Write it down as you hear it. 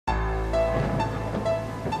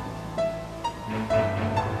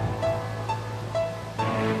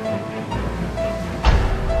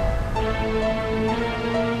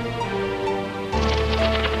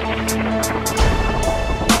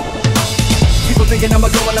People thinking I'm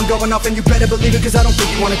going off, and you better believe it, cause I don't think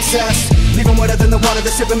you wanna test. Leaving wetter than the water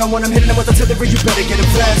that's sipping on when I'm hitting them with artillery, you better get a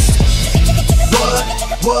vest.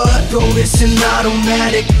 What? Throw this in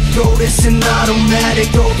automatic. Throw this in automatic.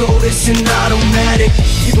 Throw this in automatic.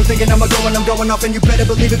 People thinking I'm going off, and you better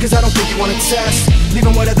believe it, cause I don't think you wanna test.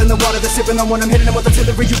 Leaving wetter than the water that's sipping on when I'm hitting them with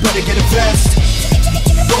artillery, you better get a vest.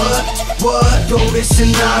 What? Throw this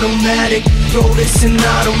in automatic. Throw this in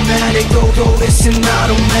automatic. Throw this in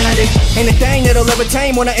automatic. Ain't a thing that'll ever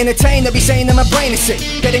tame when I entertain. They'll be saying that my brain is sick.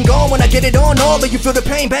 Getting gone when I get it on. All of you feel the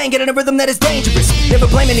pain. Bang, get in a rhythm that is dangerous. Never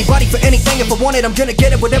blame anybody for anything. If I want it, I'm gonna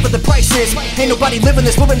get it, whatever the price is. Ain't nobody living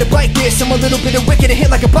this, willing to bite this. I'm a little bit of wicked and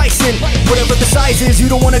hit like a bison. Whatever the size is, you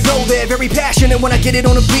don't wanna go there. Very passionate when I get it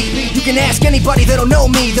on a beat. You can ask anybody that don't know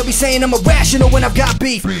me. They'll be saying I'm irrational when I've got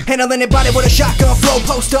beef. Handle anybody with a shotgun flow.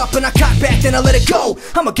 Post up and I cock back, then I let it go.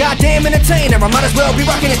 I'm a goddamn entertainer. I might as well be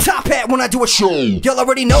rocking a top hat when I do a show. Y'all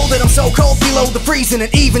already know that I'm so cold, below the freezing,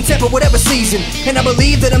 and even temper whatever season. And I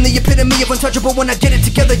believe that I'm the epitome of untouchable. When I get it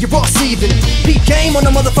together, you're all seething. Beat game on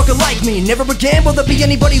a motherfucker like me. Never again will there be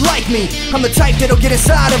anybody like me. I'm the type that'll get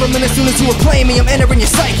inside of them, and as soon as you play me, I'm entering your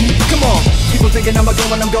psyche. Come on. People thinking I'm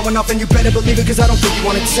going off, and you better believe it, cause I don't think you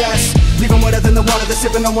wanna test. Leaving wetter than the water that's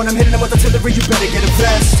sipping on when I'm hitting them with artillery, you better get a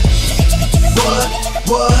vest.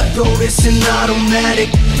 What? Throw this in automatic.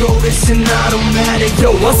 Throw this in automatic.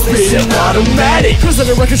 Yo, let's be automatic.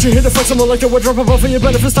 President record should hit the flex. I'm like what drop above and your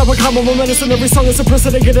benefits. Stop a comma, my menace, and every song is a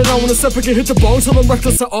president. Get it on when a step, I can hit the bong till I'm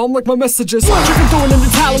reckless. I arm like my messages. Chicken throwin in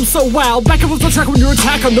the towel, I'm so wild. Back up with the track when you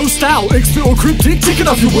attack, I'm no style. XP or Cryptic, take it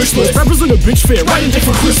off your wish list. Represent a bitch fair, writing dick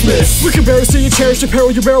for Christmas. We can barely see you cherished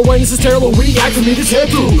apparel. Your barrel wine is sterile, and react for me to tear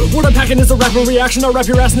through. What I'm packing is a rapid reaction. I'll wrap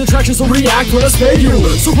your ass in attraction, so react when I spare you.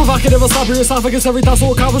 So provocative, I'll stop your esophagus. Every thought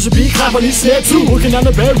so accomplished a beat. Clap on each snare too. Looking down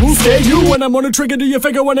the bed, roof, stare you. When I'm on a trigger, do you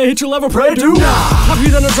figure when I hit your level, pray do? Nah. Happy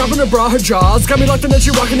then I'm dropping a bra, her jaws. Got me locked in and she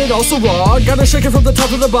rocking it all so raw. Gotta shake it from the top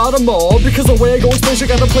to the bottom all. Because the way I go in space, you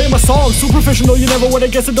gotta play my song. So professional, you never wanna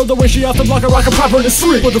guess it. Know the way she off the block, I rock a proper in the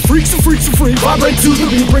street. But the freaks are free. Vibrate to the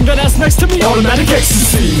beat, bring that ass next to me. Automatic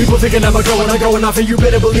ecstasy. People thinking I'm going off, and you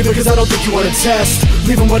better believe it, cause I don't think you wanna test.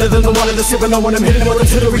 Leaving wetter than the water that's sipping on when I'm hitting them with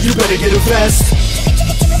artillery, you better get a vest.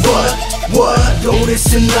 What? Throw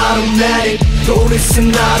this in automatic. Throw this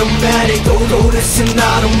in automatic. Throw this in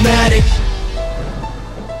automatic.